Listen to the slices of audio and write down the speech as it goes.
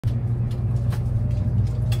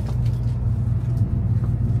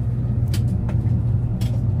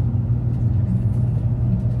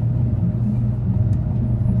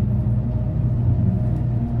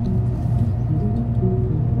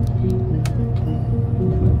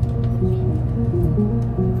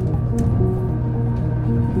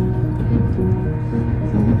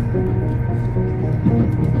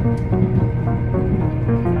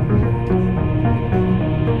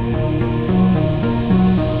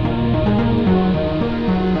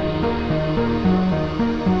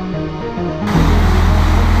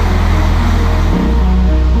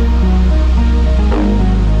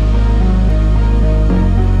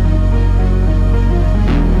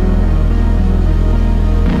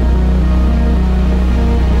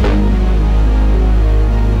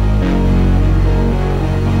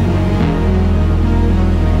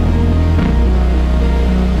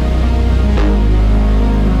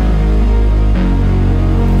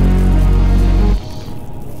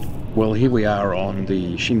Well, here we are on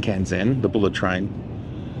the Shinkansen, the bullet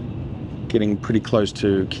train, getting pretty close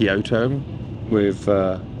to Kyoto. We've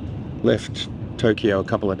left Tokyo a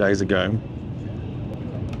couple of days ago.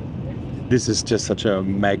 This is just such a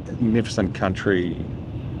magnificent country.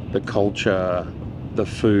 The culture, the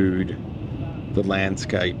food, the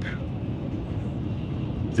landscape,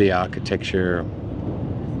 the architecture,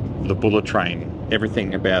 the bullet train,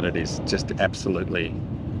 everything about it is just absolutely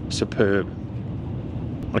superb.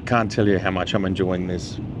 I can't tell you how much I'm enjoying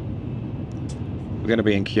this. We're going to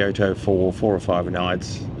be in Kyoto for 4 or 5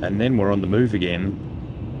 nights, and then we're on the move again.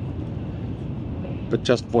 But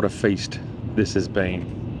just what a feast this has been.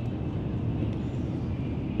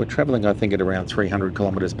 We're traveling, I think, at around 300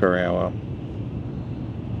 kilometers per hour.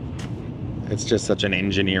 It's just such an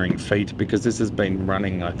engineering feat, because this has been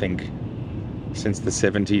running, I think, since the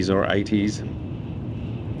 70s or 80s.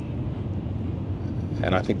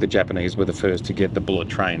 And I think the Japanese were the first to get the bullet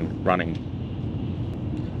train running.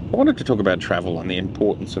 I wanted to talk about travel and the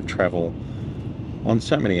importance of travel on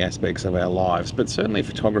so many aspects of our lives, but certainly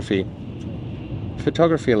photography.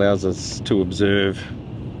 Photography allows us to observe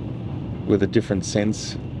with a different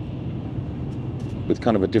sense, with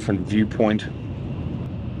kind of a different viewpoint.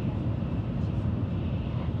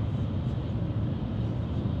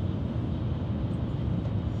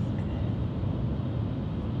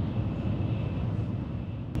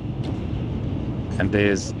 And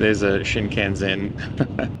there's a Shinkansen.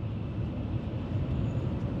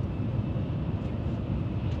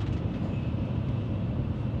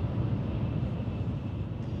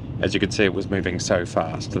 As you could see, it was moving so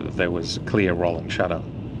fast that there was clear rolling shutter.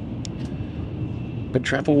 But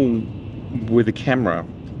travel with a camera,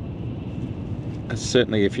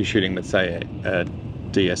 certainly if you're shooting, let's say, a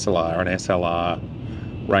DSLR, an SLR,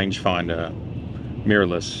 rangefinder,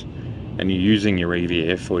 mirrorless, and you're using your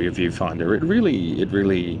EVF or your viewfinder, it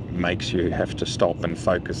really makes you have to stop and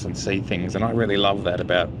focus and see things. And I really love that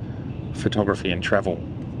about photography and travel.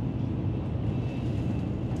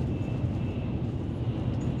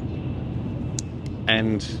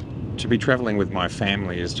 And to be traveling with my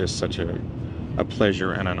family is just such a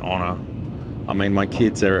pleasure and an honor. I mean, my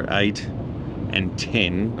kids are 8 and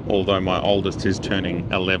 10, although my oldest is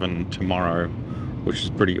turning 11 tomorrow, which is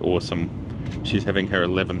pretty awesome. She's having her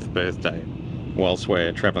 11th birthday whilst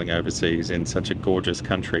we're traveling overseas in such a gorgeous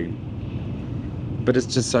country. But it's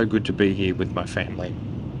just so good to be here with my family.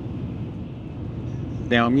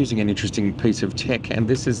 Now I'm using an interesting piece of tech, and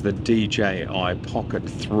this is the DJI Pocket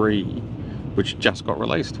 3, which just got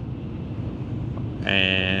released.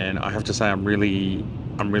 And I have to say I'm really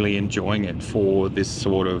enjoying it for this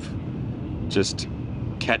sort of just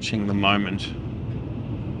catching the moment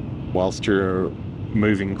whilst you're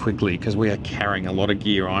moving quickly, because we are carrying a lot of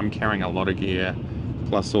gear. I'm carrying a lot of gear,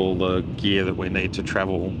 plus all the gear that we need to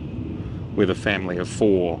travel with a family of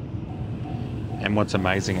 4. And what's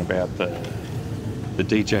amazing about the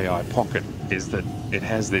DJI Pocket is that it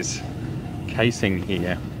has this casing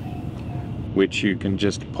here which you can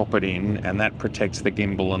just pop it in, and that protects the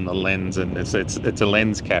gimbal and the lens, and it's a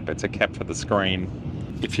lens cap, it's a cap for the screen.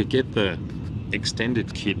 If you get the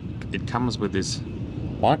extended kit, it comes with this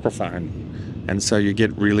microphone, and so you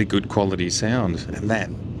get really good quality sound, and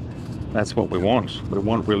that's what we want. We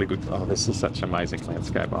want really good. Oh, this is such an amazing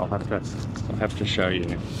landscape. I'll have to show you.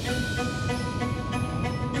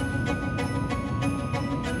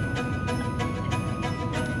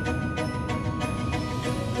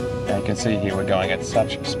 Now you can see here we're going at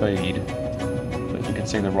such speed that you can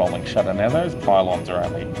see the rolling shutter. Now those pylons are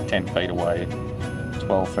only 10 feet away,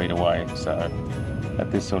 12 feet away, so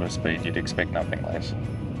at this sort of speed you'd expect nothing less.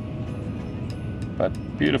 But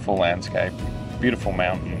beautiful landscape, beautiful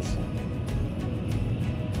mountains,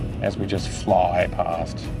 as we just fly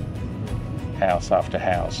past house after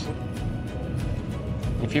house.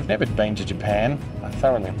 If you've never been to Japan, I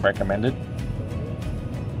thoroughly recommend it.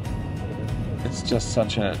 It's just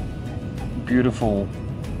such a beautiful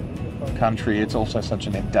country. It's also such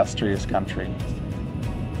an industrious country.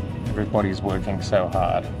 Everybody's working so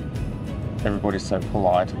hard. Everybody's so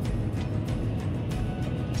polite.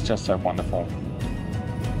 It's just so wonderful.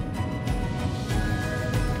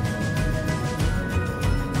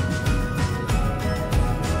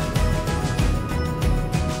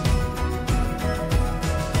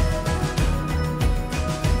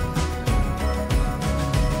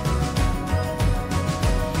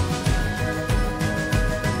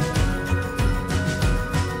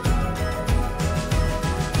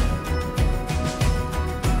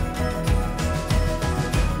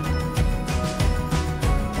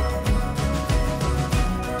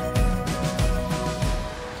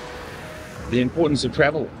 The importance of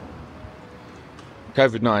travel.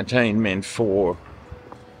 COVID-19 meant for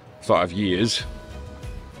 5 years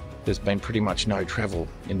there's been pretty much no travel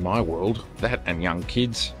in my world. That and young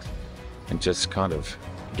kids, and just kind of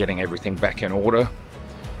getting everything back in order.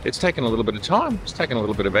 It's taken a little bit of time, it's taken a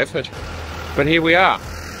little bit of effort, but here we are.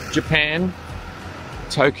 Japan,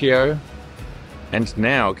 Tokyo, and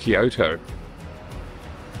now Kyoto.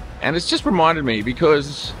 And it's just reminded me,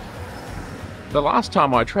 because the last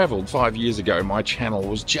time I traveled 5 years ago, my channel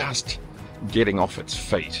was just getting off its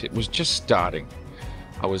feet. It was just starting.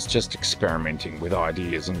 I was just experimenting with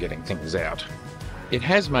ideas and getting things out. It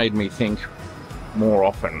has made me think more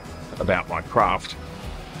often about my craft,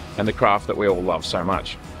 and the craft that we all love so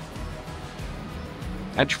much.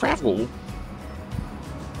 And travel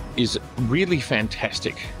is really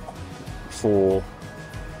fantastic for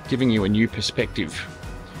giving you a new perspective.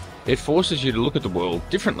 It forces you to look at the world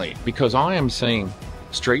differently, because I am seeing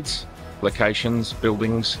streets, locations,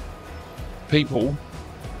 buildings, people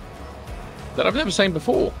that I've never seen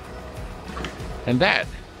before. And that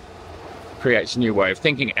creates a new way of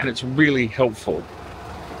thinking, and it's really helpful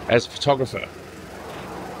as a photographer,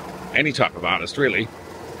 any type of artist really,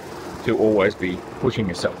 to always be pushing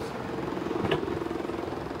yourself.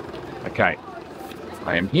 Okay,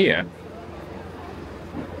 I am here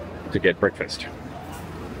to get breakfast.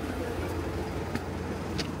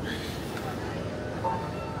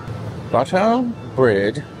 Butter,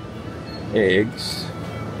 bread, eggs.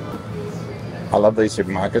 I love these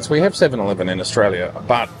supermarkets. We have 7-Eleven in Australia,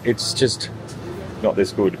 but it's just not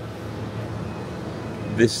this good.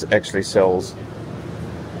 This actually sells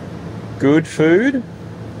good food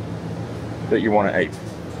that you want to eat.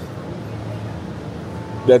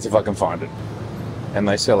 That's if I can find it. And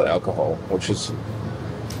they sell alcohol, which is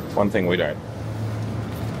one thing we don't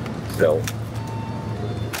sell.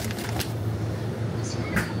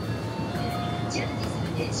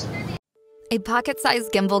 A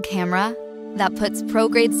pocket-sized gimbal camera that puts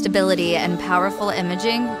pro-grade stability and powerful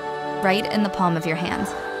imaging right in the palm of your hand.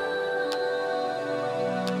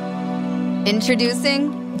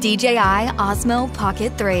 Introducing DJI OSMO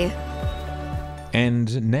Pocket 3.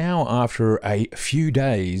 And now, after a few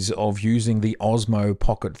days of using the OSMO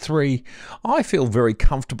Pocket 3, I feel very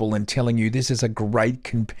comfortable in telling you this is a great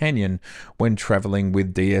companion when traveling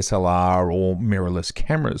with DSLR or mirrorless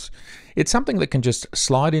cameras. It's something that can just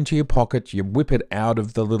slide into your pocket, you whip it out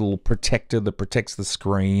of the little protector that protects the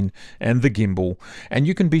screen and the gimbal, and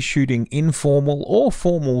you can be shooting informal or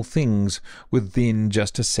formal things within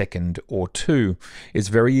just a second or two. It's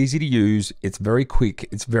very easy to use, it's very quick,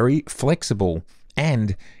 it's very flexible,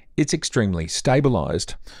 and it's extremely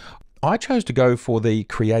stabilized. I chose to go for the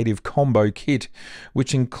Creative Combo Kit,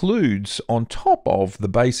 which includes, on top of the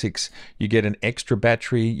basics, you get an extra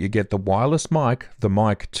battery, you get the wireless mic, the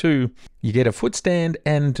Mic 2, you get a foot stand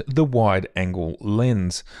and the wide angle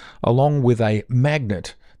lens, along with a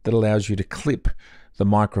magnet that allows you to clip the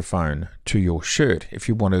microphone to your shirt if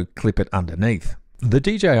you want to clip it underneath. The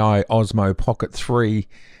DJI OSMO Pocket 3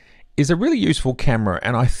 is a really useful camera,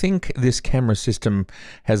 and I think this camera system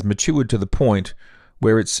has matured to the point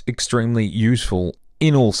where it's extremely useful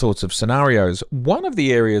in all sorts of scenarios. One of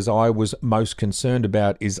the areas I was most concerned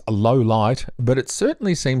about is low light, but it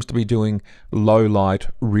certainly seems to be doing low light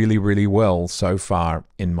really, really well so far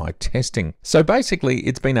in my testing. So basically,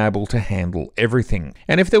 it's been able to handle everything.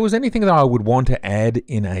 And if there was anything that I would want to add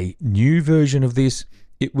in a new version of this,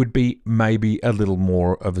 it would be maybe a little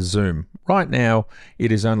more of a zoom. Right now,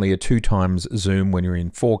 it is only a 2x zoom when you're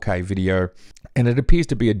in 4K video, and it appears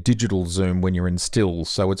to be a digital zoom when you're in stills,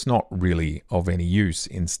 so it's not really of any use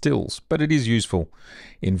in stills, but it is useful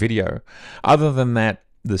in video. Other than that,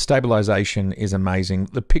 the stabilization is amazing.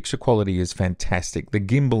 The picture quality is fantastic. The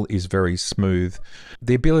gimbal is very smooth.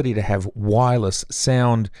 The ability to have wireless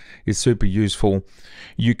sound is super useful.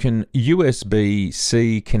 You can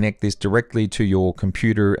USB-C connect this directly to your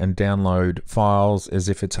computer and download files as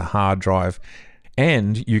if it's a hard drive.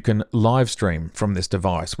 And you can live stream from this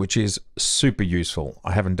device, which is super useful.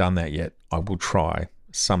 I haven't done that yet. I will try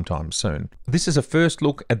sometime soon. This is a first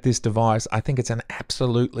look at this device. I think it's an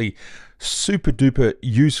absolutely super duper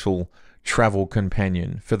useful travel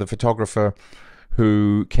companion for the photographer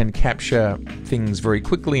who can capture things very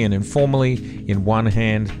quickly and informally in one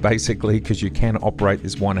hand, basically, because you can operate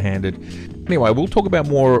this one-handed. Anyway, we'll talk about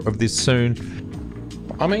more of this soon.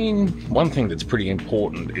 I mean, one thing that's pretty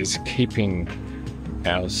important is keeping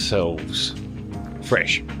ourselves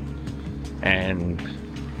fresh. And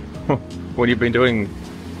when you've been doing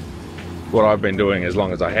what I've been doing as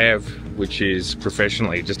long as I have, which is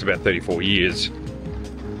professionally just about 34 years,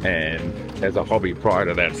 and as a hobby prior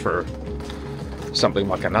to that for something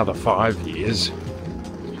like another 5 years,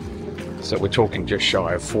 So we're talking just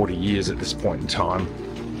shy of 40 years at this point in time.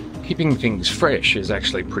 Keeping things fresh is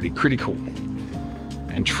actually pretty critical,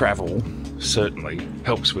 and travel certainly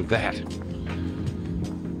helps with that.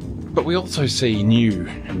 But we also see new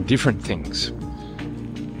and different things.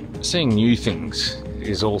 Seeing new things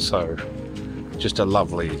is also just a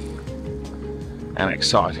lovely and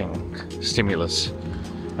exciting stimulus.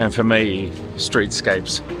 And for me,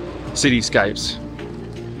 streetscapes, cityscapes,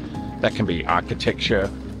 that can be architecture,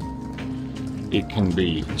 it can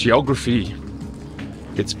be geography,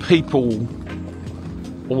 it's people.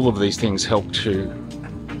 All of these things help to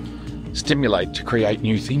stimulate, to create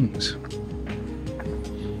new things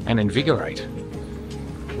and invigorate.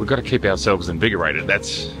 We've got to keep ourselves invigorated.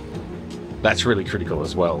 That's really critical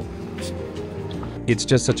as well. It's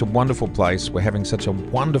just such a wonderful place. We're having such a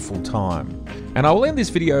wonderful time. And I will end this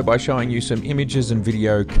video by showing you some images and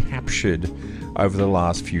video captured over the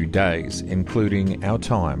last few days, including our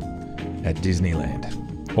time at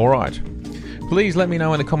Disneyland. All right. Please let me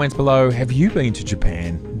know in the comments below, have you been to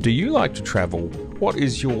Japan? Do you like to travel? What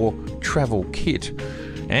is your travel kit?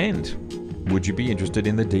 And would you be interested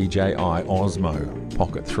in the DJI OSMO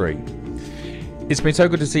Pocket 3? It's been so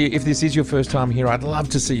good to see you. If this is your first time here, I'd love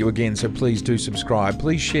to see you again, so please do subscribe,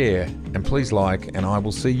 please share, and please like, and I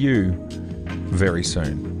will see you very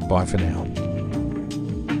soon. Bye for now.